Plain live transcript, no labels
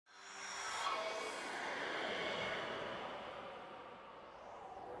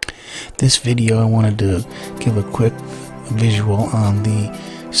This video I wanted to give a quick visual on the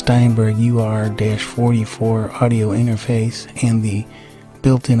Steinberg UR44 audio interface and the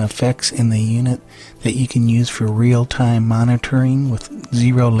built-in effects in the unit that you can use for real-time monitoring with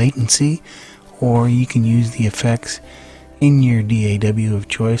zero latency, or you can use the effects in your DAW of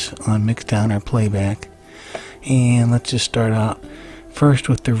choice on mixdown or playback. And let's just start out first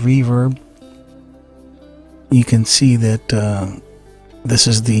with the reverb. You can see that this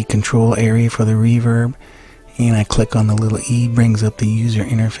is the control area for the reverb, and I click on the little E, brings up the user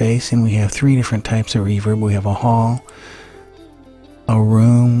interface, and we have three different types of reverb. We have a hall, a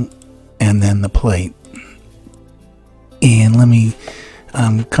room, and then the plate. And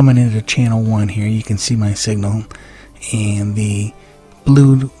I'm coming into channel 1 here. You can see my signal, and the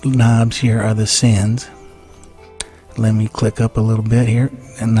blue knobs here are the sends. Let me click up a little bit here,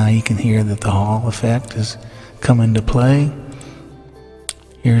 and now you can hear that the hall effect has come into play.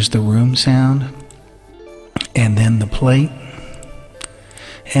 Here's the room sound, and then the plate.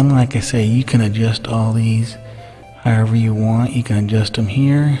 And like I say, you can adjust all these however you want. You can adjust them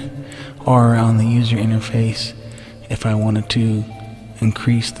here or on the user interface if I wanted to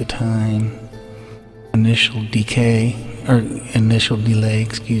increase the time, initial delay,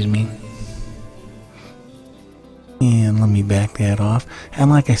 excuse me. And let me back that off. And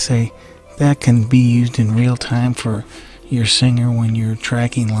like I say, that can be used in real time for your singer when you're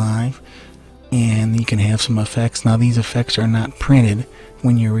tracking live, and you can have some effects. Now these effects are not printed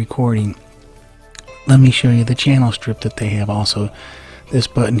when you're recording. Let me show you the channel strip that they have also. This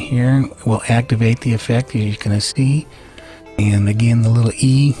button here will activate the effect, as you can see, and again the little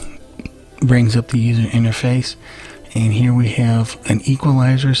E brings up the user interface. And here we have an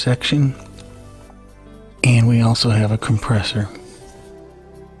equalizer section, and we also have a compressor.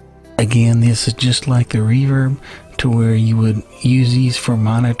 Again, this is just like the reverb, to where you would use these for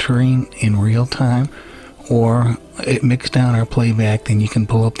monitoring in real time, or at mixdown or playback. Then you can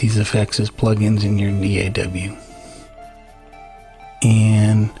pull up these effects as plugins in your DAW.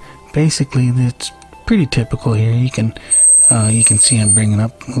 And basically, it's pretty typical here. You can see I'm bringing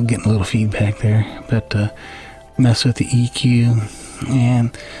up, we're getting a little feedback there, but mess with the EQ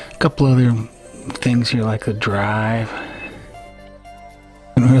and a couple other things here like the drive.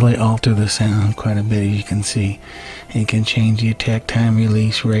 And really alter the sound quite a bit, as you can see. And you can change the attack time,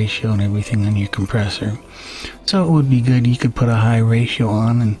 release ratio, and everything on your compressor. So it would be good, you could put a high ratio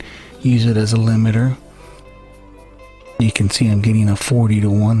on and use it as a limiter. You can see I'm getting a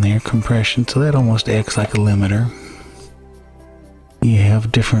 40:1 there compression, so that almost acts like a limiter. You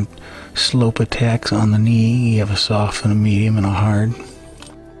have different slope attacks on the knee. You have a soft and a medium and a hard.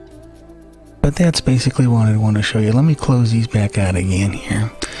 But that's basically what I want to show you. Let me close these back out again here.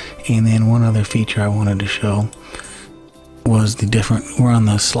 And then one other feature I wanted to show was we're on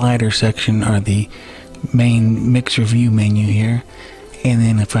the slider section, or the main mixer view menu here. And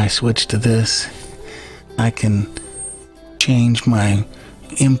then if I switch to this, I can change my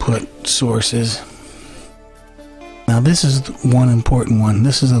input sources. Now this is one important one.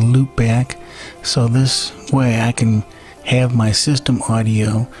 This is a loopback, so this way I can have my system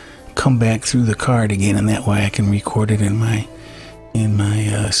audio come back through the card again, and that way I can record it in my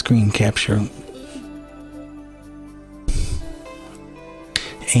screen capture.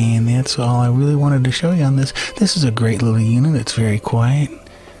 And that's all I really wanted to show you on this. This is a great little unit. It's very quiet.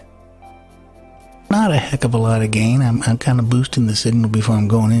 Not a heck of a lot of gain. I'm kind of boosting the signal before I'm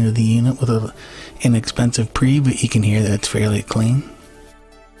going into the unit with an inexpensive pre, but you can hear that it's fairly clean.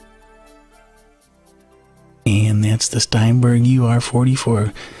 And that's the Steinberg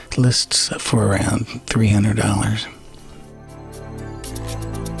UR44, lists for around $300.